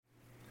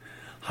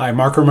Hi,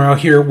 Mark Romero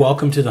here.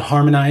 Welcome to the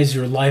Harmonize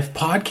Your Life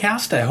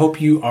podcast. I hope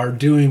you are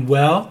doing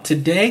well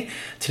today.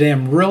 Today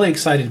I'm really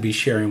excited to be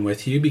sharing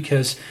with you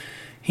because,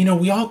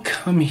 we all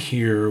come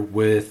here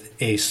with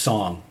a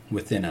song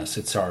within us.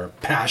 It's our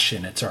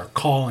passion. It's our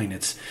calling.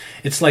 It's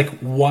like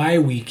why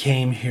we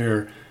came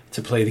here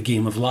to play the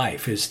game of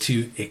life is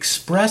to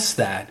express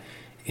that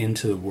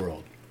into the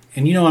world.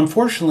 And,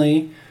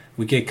 unfortunately,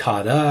 we get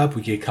caught up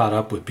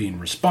with being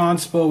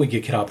responsible, we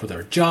get caught up with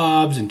our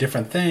jobs and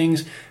different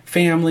things,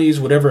 families,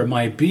 whatever it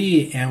might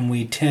be, and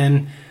we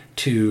tend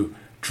to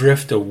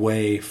drift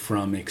away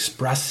from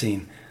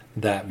expressing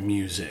that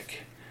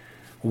music.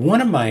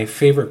 One of my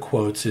favorite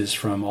quotes is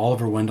from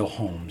Oliver Wendell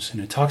Holmes,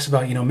 and it talks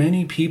about,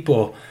 many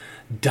people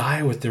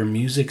die with their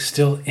music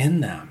still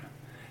in them.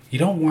 You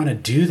don't want to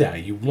do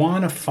that. You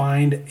want to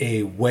find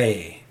a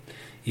way,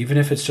 even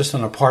if it's just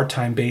on a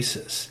part-time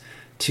basis,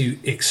 to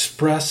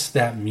express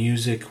that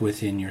music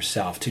within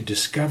yourself, to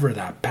discover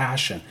that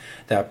passion,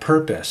 that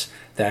purpose,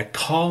 that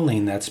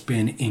calling that's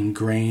been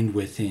ingrained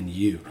within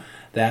you,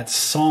 that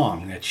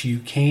song that you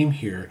came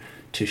here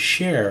to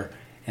share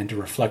and to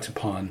reflect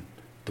upon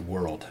the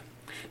world.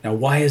 Now,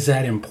 why is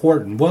that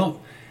important? Well,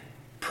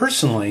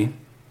 personally,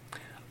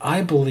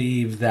 I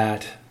believe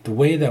that the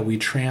way that we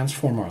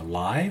transform our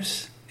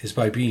lives is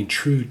by being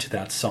true to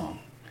that song.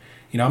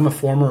 I'm a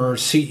former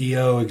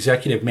CEO,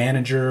 executive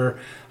manager.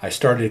 I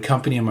started a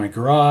company in my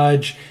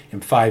garage.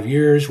 In 5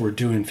 years, we're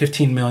doing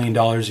 $15 million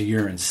a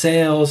year in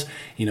sales.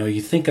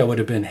 You think I would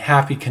have been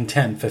happy,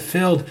 content,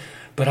 fulfilled,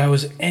 but I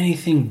was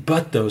anything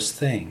but those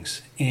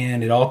things.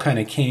 And it all kind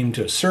of came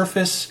to a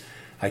surface.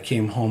 I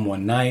came home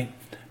one night.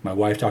 My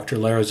wife, Dr.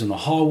 Lara, was in the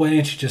hallway,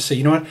 and she just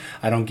said, what?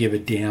 I don't give a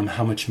damn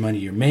how much money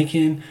you're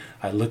making.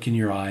 I look in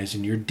your eyes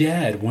and you're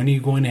dead. When are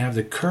you going to have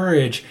the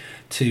courage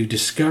to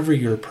discover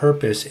your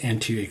purpose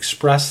and to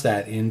express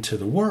that into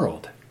the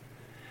world?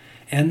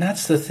 And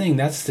that's the thing.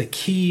 That's the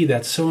key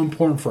that's so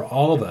important for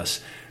all of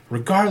us.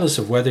 Regardless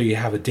of whether you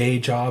have a day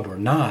job or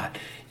not,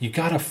 you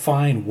got to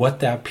find what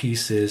that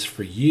piece is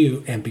for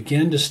you and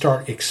begin to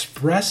start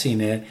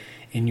expressing it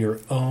in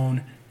your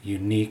own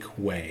unique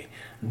way.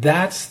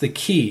 That's the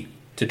key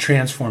to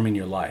transforming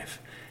your life.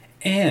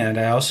 And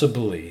I also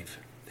believe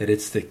that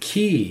it's the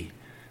key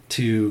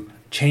to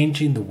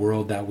changing the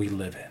world that we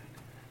live in.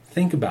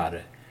 Think about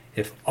it.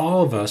 If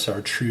all of us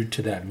are true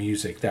to that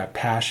music, that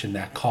passion,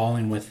 that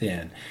calling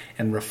within,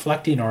 and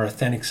reflecting our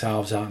authentic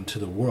selves out into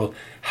the world,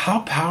 how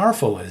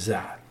powerful is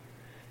that?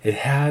 It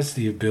has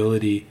the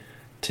ability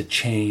to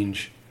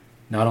change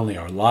not only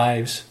our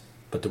lives,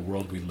 but the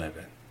world we live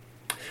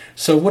in.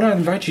 So what I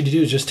invite you to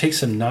do is just take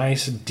some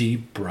nice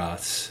deep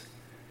breaths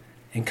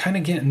and kind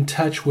of get in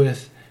touch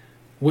with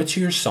what's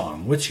your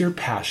song, what's your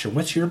passion,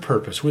 what's your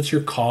purpose, what's your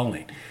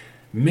calling.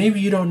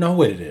 Maybe you don't know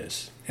what it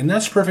is, and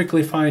that's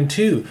perfectly fine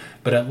too,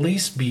 but at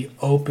least be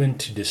open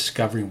to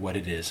discovering what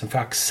it is. In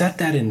fact, set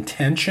that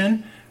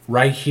intention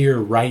right here,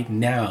 right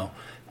now,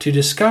 to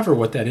discover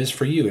what that is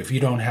for you if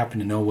you don't happen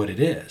to know what it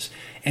is.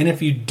 And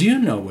if you do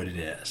know what it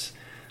is,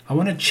 I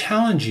want to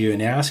challenge you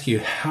and ask you,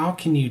 how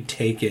can you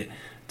take it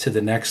to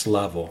the next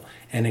level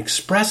and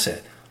express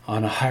it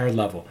on a higher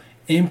level?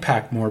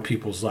 Impact more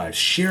people's lives,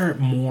 share it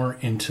more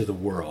into the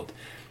world.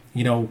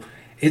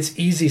 It's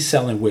easy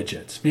selling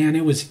widgets. Man,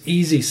 it was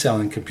easy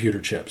selling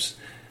computer chips.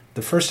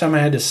 The first time I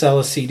had to sell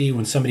a CD,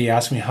 when somebody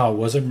asked me how it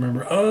was, I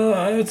remember,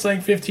 it's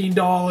like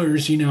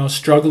 $15,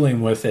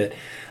 struggling with it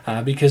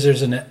because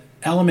there's an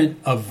element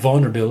of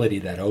vulnerability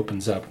that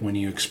opens up when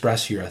you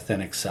express your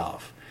authentic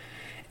self.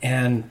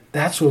 And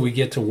that's what we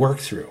get to work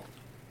through.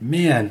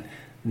 Man,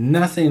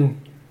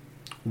 nothing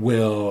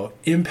will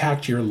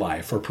impact your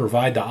life or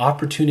provide the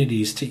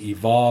opportunities to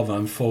evolve,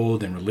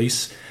 unfold, and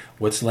release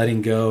what's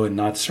letting go and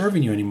not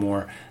serving you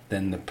anymore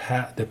than the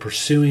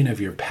pursuing of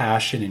your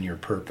passion and your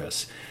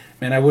purpose.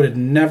 Man, I would have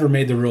never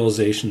made the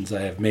realizations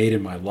I have made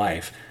in my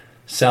life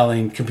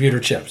selling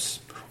computer chips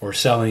or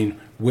selling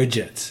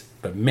widgets.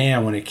 But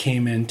man, when it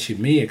came into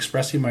me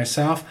expressing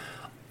myself,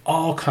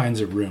 all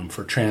kinds of room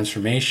for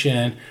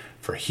transformation,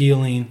 for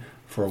healing,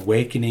 for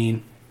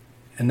awakening.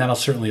 And that'll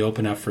certainly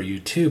open up for you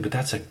too, but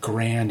that's a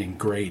grand and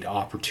great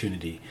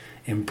opportunity.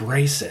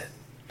 Embrace it.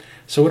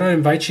 So what I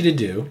invite you to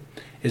do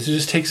is to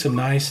just take some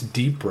nice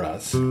deep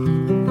breaths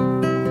and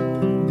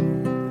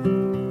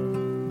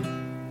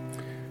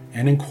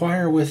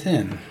inquire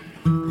within.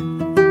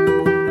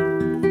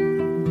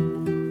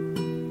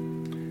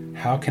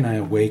 How can I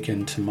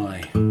awaken to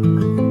my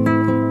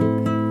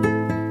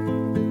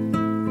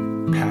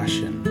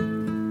passion,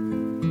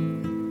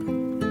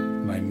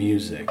 my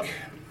music?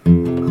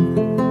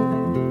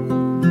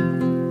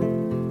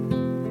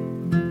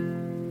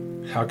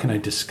 How can I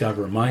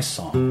discover my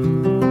song?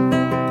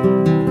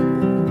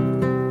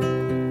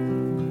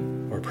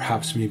 Or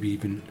perhaps maybe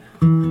even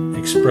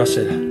express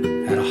it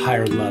at a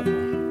higher level.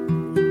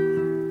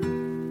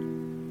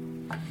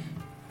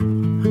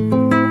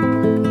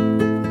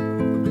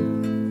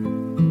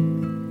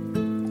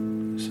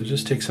 So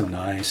just take some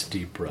nice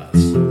deep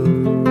breaths.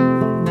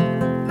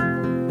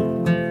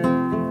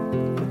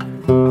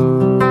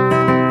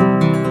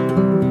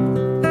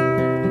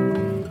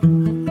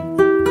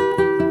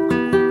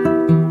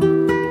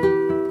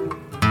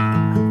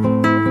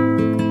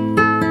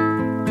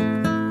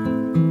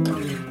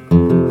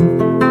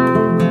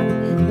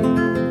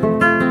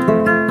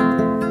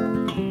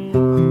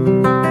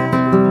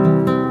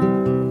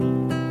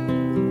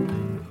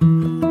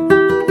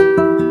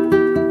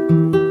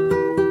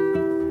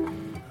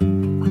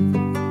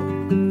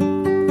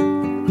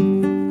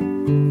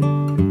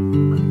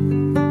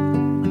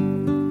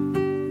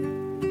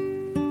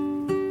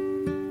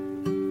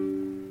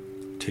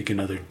 Take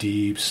another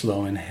deep,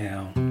 slow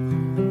inhale.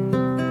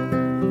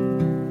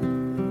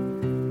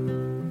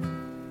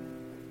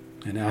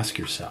 And ask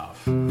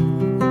yourself,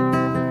 am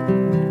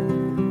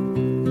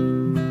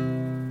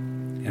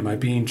I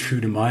being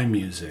true to my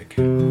music?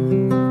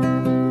 And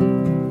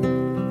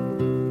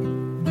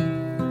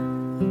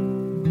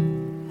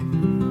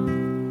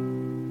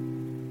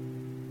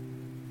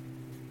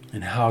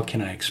how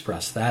can I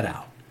express that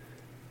out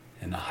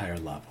in a higher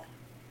level?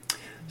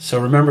 So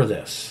remember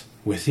this,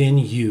 within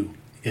you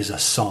is a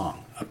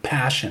song, a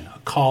passion, a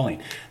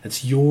calling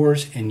that's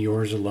yours and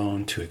yours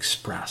alone to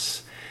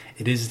express.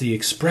 It is the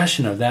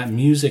expression of that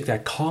music,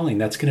 that calling,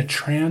 that's going to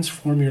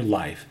transform your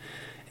life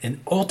and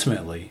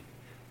ultimately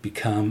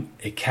become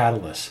a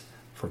catalyst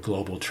for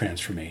global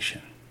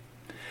transformation.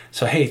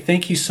 So hey,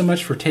 thank you so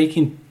much for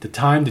taking the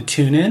time to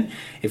tune in.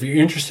 If you're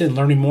interested in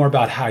learning more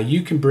about how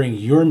you can bring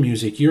your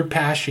music, your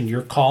passion,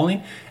 your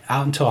calling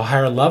out into a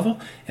higher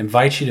level, I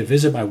invite you to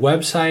visit my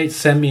website,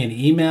 send me an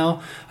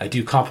email. I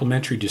do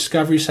complimentary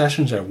discovery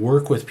sessions. I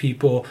work with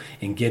people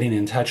in getting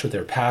in touch with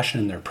their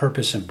passion and their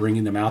purpose and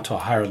bringing them out to a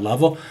higher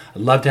level.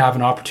 I'd love to have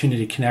an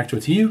opportunity to connect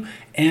with you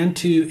and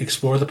to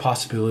explore the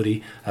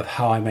possibility of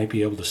how I might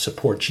be able to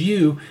support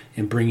you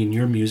in bringing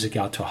your music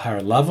out to a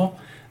higher level.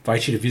 I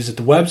invite you to visit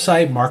the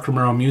website,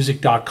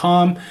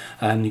 markromeromusic.com,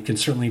 and you can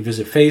certainly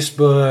visit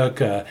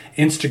Facebook,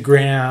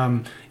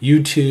 Instagram,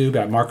 YouTube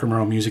at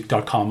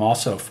markromeromusic.com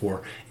also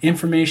for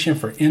information,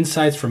 for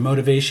insights, for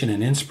motivation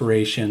and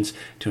inspirations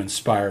to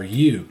inspire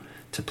you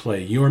to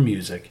play your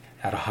music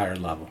at a higher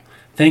level.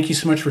 Thank you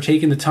so much for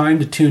taking the time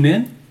to tune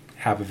in.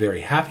 Have a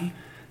very happy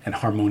and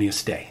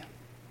harmonious day.